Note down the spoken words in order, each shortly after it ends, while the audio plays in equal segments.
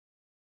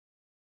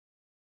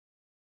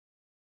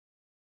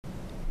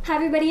Hi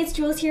everybody, it's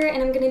Jules here,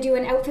 and I'm going to do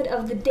an outfit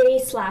of the day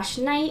slash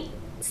night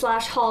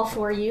slash haul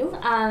for you.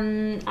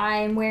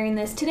 I'm wearing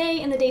this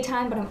today in the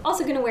daytime, but I'm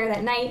also going to wear it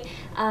at night.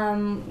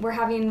 We're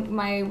having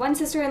my one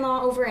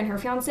sister-in-law over and her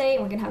fiance,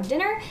 and we're going to have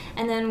dinner,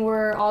 and then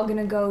we're all going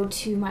to go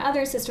to my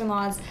other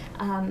sister-in-law's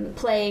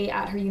play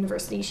at her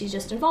university. She's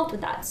just involved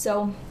with that.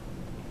 So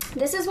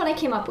this is what I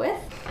came up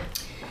with.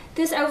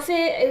 This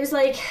outfit, it was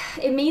like,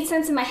 it made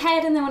sense in my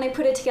head, and then when I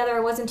put it together I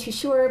wasn't too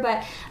sure, but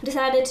I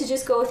decided to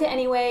just go with it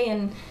anyway,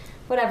 and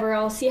whatever,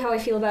 I'll see how I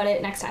feel about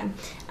it next time.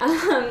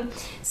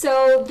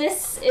 So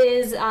this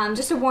is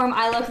just a warm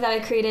eye look that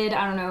I created.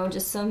 I don't know,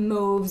 just some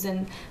mauves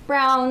and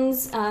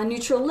browns,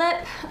 neutral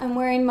lip. I'm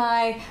wearing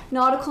my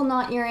nautical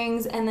knot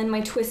earrings and then my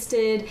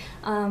twisted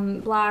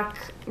black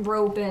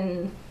rope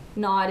and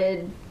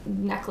knotted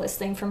necklace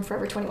thing from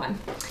Forever 21.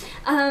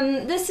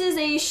 This is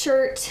a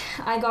shirt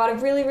I got a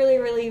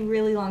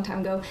really long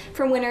time ago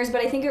from Winners,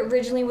 but I think it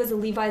originally was a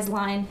Levi's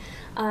line.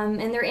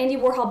 And they're Andy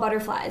Warhol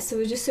butterflies, so it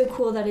was just so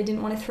cool that I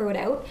didn't want to throw it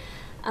out.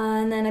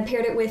 And then I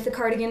paired it with the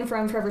cardigan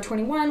from Forever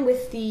 21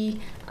 with the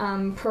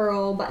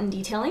pearl button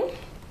detailing.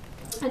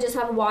 I just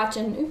have a watch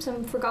and, oops,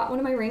 I forgot one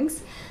of my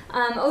rings.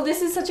 Oh,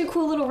 this is such a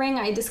cool little ring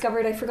I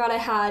discovered. I forgot I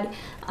had.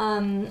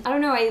 I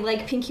don't know, I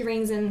like pinky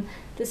rings, and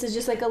this is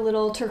just like a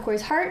little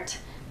turquoise heart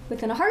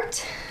within a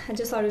heart. I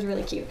just thought it was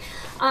really cute.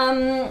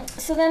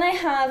 So then I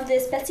have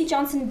this Betsy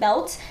Johnson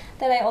belt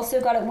that I also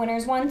got at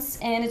Winners once,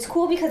 and it's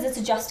cool because it's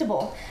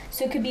adjustable.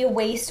 So it could be a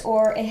waist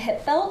or a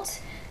hip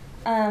belt,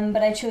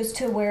 but I chose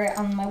to wear it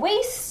on my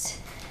waist.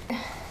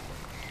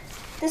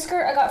 This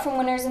skirt I got from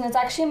Winners, and it's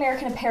actually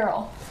American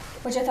Apparel,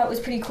 which I thought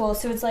was pretty cool.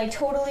 So it's like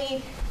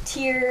totally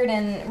tiered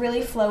and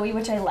really flowy,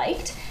 which I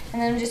liked.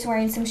 And then I'm just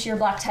wearing some sheer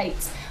black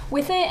tights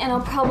with it, and I'll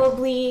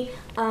probably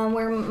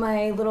wear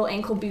my little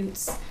ankle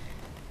boots.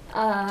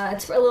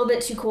 It's a little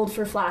bit too cold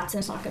for flats, and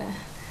it's not gonna,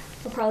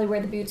 I'll probably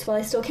wear the boots while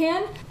I still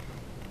can.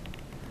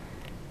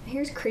 My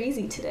hair's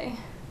crazy today.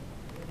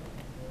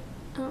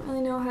 I don't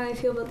really know how I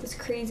feel about this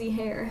crazy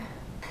hair.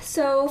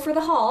 So for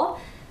the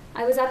haul,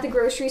 I was at the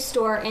grocery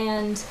store,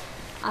 and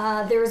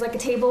there was like a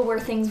table where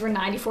things were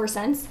 94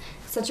 cents.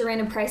 Such a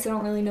random price, I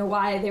don't really know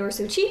why they were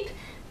so cheap,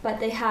 but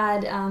they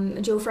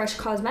had Joe Fresh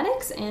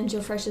Cosmetics, and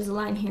Joe Fresh is a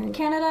line here in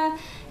Canada,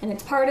 and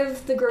it's part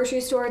of the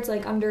grocery store. It's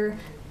like under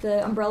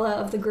the umbrella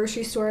of the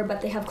grocery store, but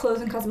they have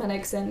clothes and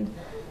cosmetics and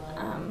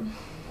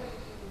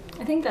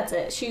I think that's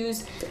it,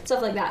 shoes,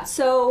 stuff like that.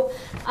 So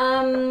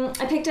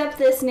I picked up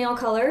this nail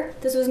color.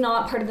 This was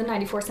not part of the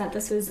 94 cent,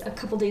 this was a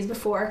couple days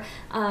before.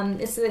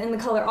 It's in the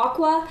color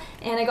Aqua,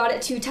 and I got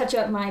it to touch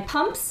up my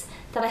pumps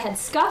that I had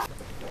scuffed.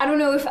 I don't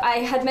know if I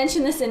had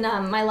mentioned this in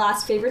my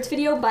last favorites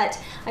video, but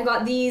I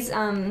got these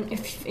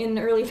in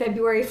early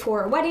February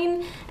for a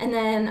wedding, and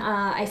then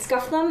I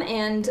scuffed them,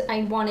 and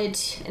I wanted,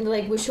 and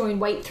like was showing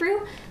white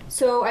through.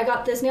 So I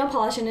got this nail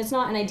polish, and it's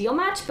not an ideal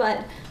match,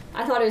 but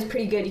I thought it was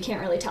pretty good. You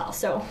can't really tell.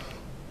 So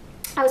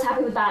I was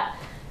happy with that.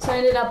 So I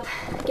ended up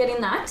getting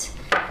that.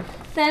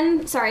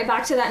 Then, sorry,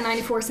 back to that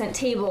 94 cent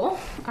table.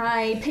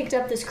 I picked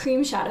up this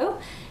cream shadow,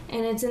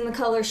 and it's in the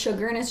color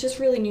Sugar, and it's just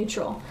really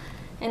neutral.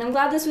 And I'm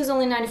glad this was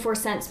only 94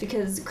 cents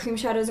because cream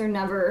shadows are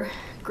never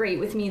great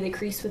with me. They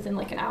crease within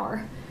like an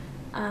hour.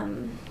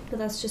 But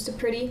that's just a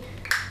pretty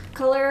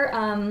color.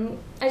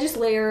 I just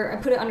layer, I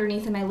put it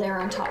underneath and I layer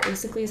on top,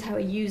 basically is how I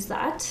use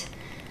that.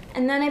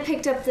 And then I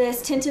picked up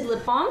this tinted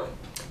lip balm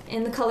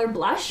in the color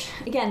Blush.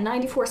 Again,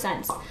 94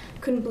 cents.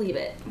 Couldn't believe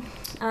it.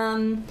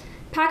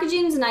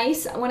 Packaging's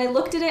nice. When I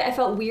looked at it, I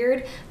felt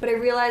weird, but I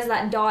realized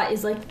that dot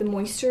is like the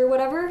moisture or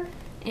whatever,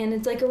 and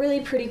it's like a really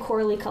pretty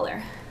corally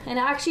color. And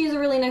it actually is a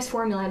really nice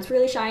formula. It's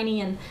really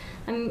shiny, and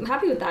I'm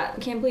happy with that. I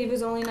can't believe it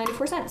was only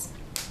 94 cents.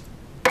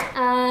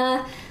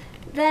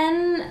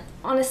 Then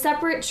on a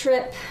separate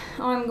trip,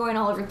 oh, I'm going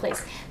all over the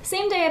place.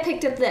 Same day I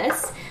picked up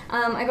this.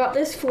 I got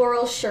this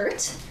floral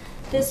shirt.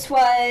 This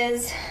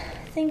was,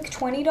 I think,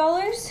 $20,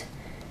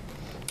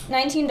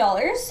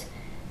 $19.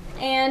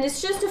 And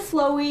it's just a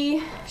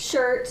flowy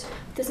shirt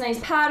with this nice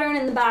pattern,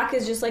 and the back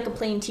is just like a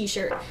plain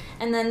t-shirt.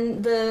 And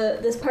then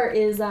this part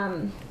is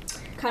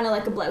kind of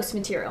like a blouse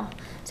material.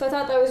 So I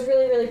thought that was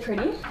really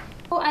pretty.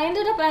 Well, I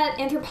ended up at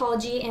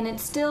Anthropologie, and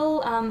it's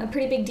still a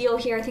pretty big deal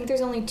here. I think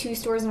there's only 2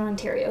 stores in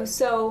Ontario.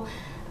 So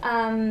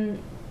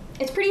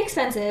it's pretty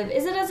expensive.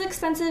 Is it as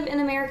expensive in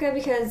America?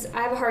 Because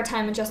I have a hard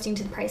time adjusting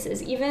to the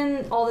prices.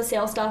 Even all the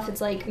sale stuff,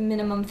 it's like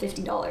minimum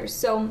 $50.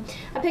 So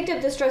I picked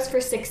up this dress for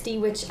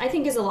 $60, which I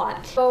think is a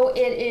lot. So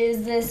it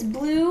is this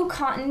blue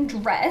cotton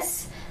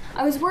dress.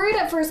 I was worried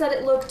at first that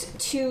it looked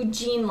too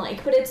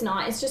jean-like, but it's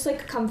not. It's just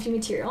like a comfy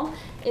material.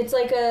 It's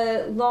like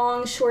a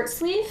long short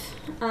sleeve,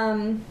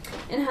 and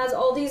has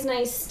all these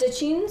nice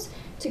stitchings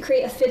to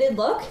create a fitted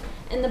look,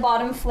 and the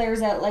bottom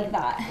flares out like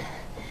that.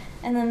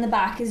 And then the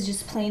back is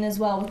just plain as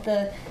well with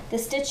the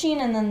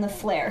stitching and then the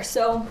flare.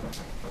 So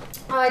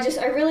I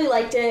really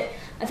liked it.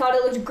 I thought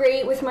it looked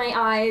great with my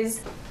eyes.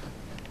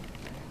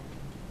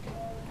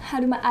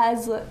 How do my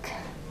eyes look?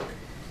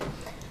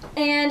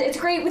 And it's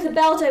great with a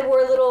belt. I wore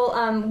a little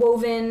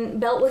woven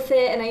belt with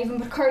it, and I even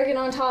put a cardigan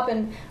on top,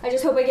 and I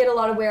just hope I get a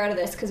lot of wear out of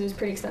this because it was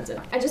pretty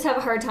expensive. I just have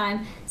a hard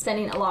time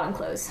spending a lot on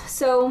clothes.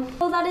 So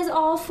that is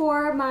all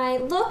for my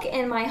look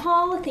and my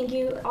haul. Thank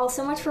you all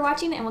so much for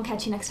watching, and we'll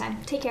catch you next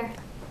time. Take care.